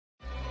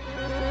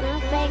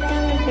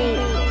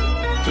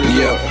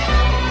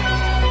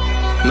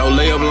No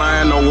layup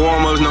line, no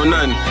warm-ups, no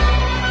nothing.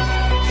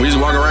 We just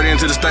walking right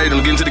into the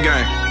stadium, get into the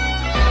game.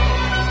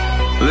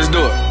 Let's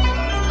do it.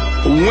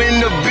 When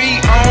the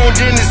beat on,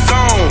 then it's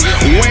on.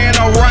 Wearing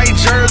our right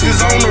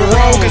jerseys on the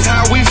road, cause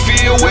how we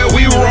feel where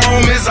we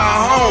roam is our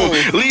home.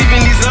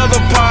 Leaving these other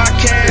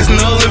podcasts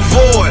null and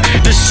void.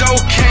 The show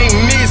can't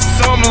miss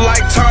something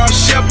like Tom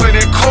Shepard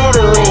and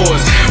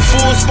corduroys.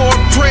 Full sport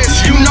press,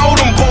 you know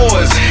them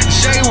boys.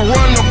 Jay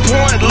run the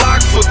point,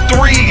 lock for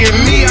 3, and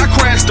me, I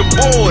crash the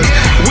boards.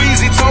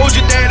 Weezy told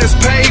you that it's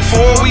paid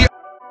for.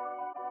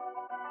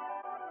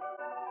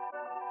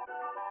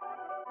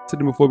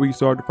 Before we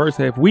start the first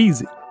half,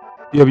 Weezy,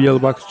 you have a yellow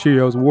Box of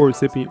Cheerios Award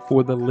recipient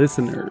for the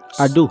listeners.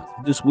 I do.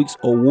 This week's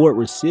award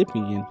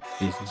recipient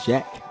is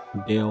Jack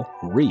Del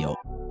Rio.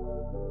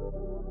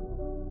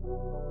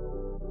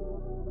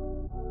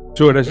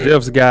 Sure, that's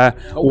Jeff's guy.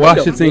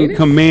 Washington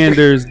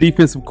Commanders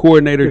defensive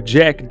coordinator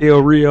Jack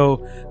Del Rio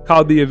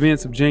called the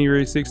events of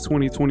January 6,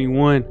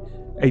 2021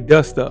 a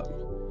dust-up.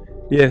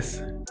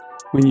 Yes.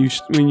 When you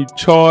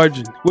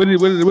charge, what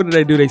did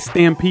they do? They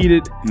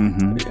stampeded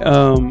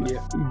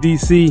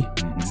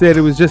DC, said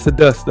it was just a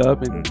dust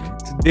up, and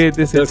did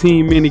this at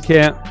team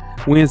minicamp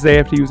Wednesday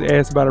after he was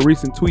asked about a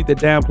recent tweet that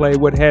downplayed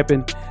what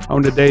happened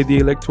on the day the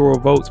electoral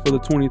votes for the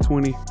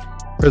 2020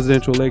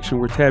 presidential election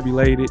were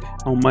tabulated.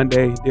 On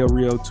Monday, Del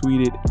Rio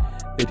tweeted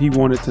that he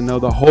wanted to know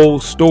the whole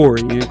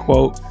story, end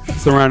quote,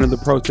 surrounding the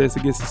protests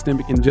against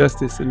systemic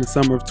injustice in the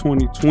summer of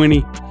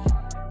 2020.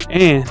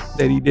 And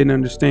that he didn't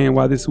understand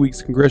why this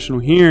week's congressional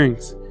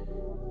hearings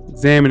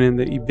examining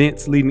the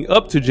events leading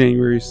up to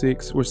January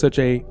 6th were such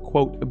a,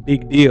 quote, a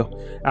big deal.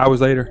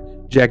 Hours later,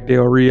 Jack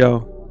Del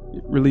Rio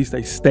released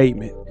a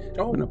statement,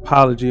 an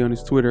apology on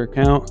his Twitter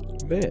account.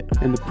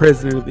 And the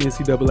president of the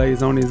NCAA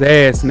is on his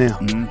ass now,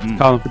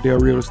 calling for Del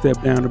Rio to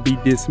step down or be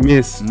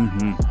dismissed.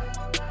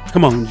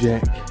 Come on,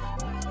 Jack.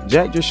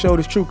 Jack just showed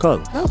his true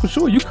colors. No, for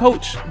sure. You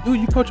coach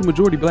a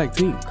majority black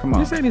team. Come on.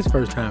 This ain't his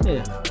first time.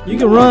 Yeah. You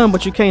can run,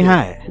 but you can't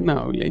hide.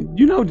 No,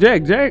 you know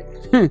Jack.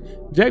 I'm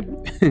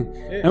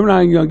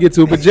not even gonna get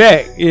to it, but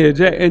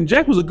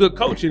Jack was a good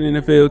coach in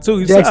the NFL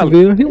too.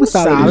 Jacksonville, he was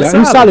solid. He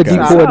was solid D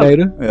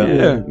coordinator.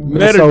 Yeah.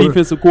 Better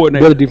defensive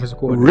coordinator.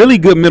 Really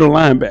good middle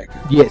linebacker.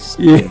 Yes.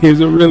 Yeah, he was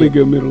a really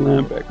good middle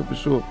linebacker for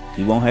sure.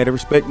 He won't have to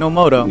respect no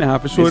more though. Nah,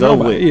 for sure.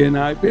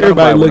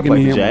 Everybody looking at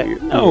him.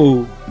 Jack.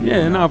 No.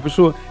 Yeah, nah, for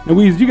sure. Now,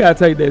 Weezy, you gotta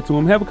take that to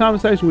him. Have a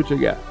conversation with your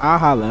guy. I'll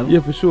holler at him.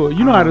 Yeah, for sure.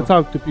 You know how to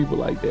talk to people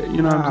like that.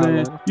 You know what I'm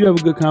saying? You have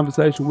a good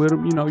conversation with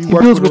him. You know, you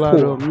work with a lot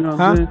of them. You know what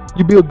I'm saying?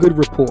 You build good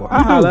rapport.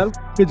 I'll holler at him.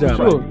 Good job.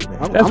 Sure.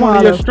 That's one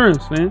of your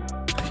strengths, man.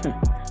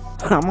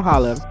 I'm gonna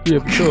holler at him. Yeah,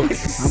 for sure.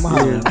 I'm gonna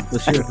holler at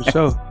him. For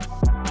sure.